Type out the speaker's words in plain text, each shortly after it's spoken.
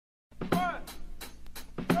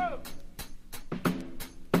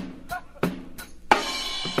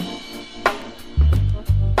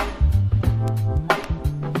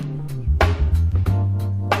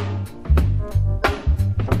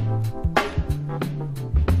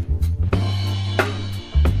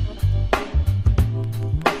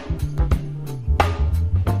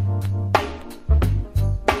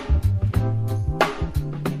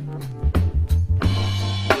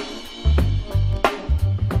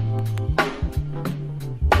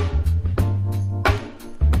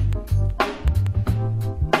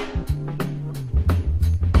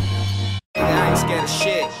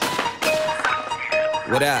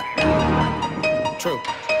True.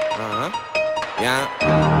 Yeah.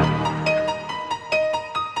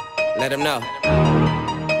 Let them know.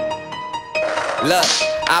 Look,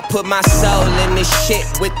 I put my soul in this shit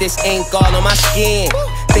with this ink all on my skin.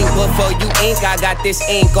 Think before you ink, I got this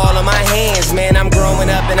ink all on my hands. Man, I'm growing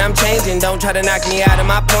up and I'm changing. Don't try to knock me out of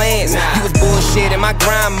my plans. You was bullshit and my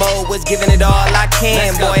grind mode was giving it all I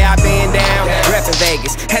can. Boy, I been down, reppin'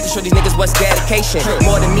 Vegas. Had to show these niggas what's dedication.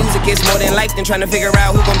 More than music, it's more than life than trying to figure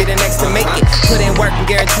out who gon' be the next to make it. Put in work and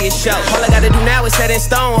guarantee a show. All I gotta do now is set in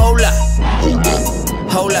stone. Hold up.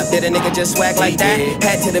 Hold up, did a nigga just swag like that?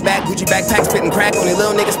 Hat to the back, Gucci backpack, spitting crack. Only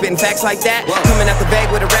little nigga spitting facts like that. Coming out the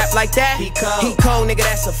bag with a rap like that. He cold, nigga,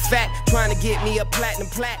 that's a fact. Trying to get me a platinum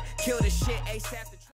plat. Kill this shit ASAP.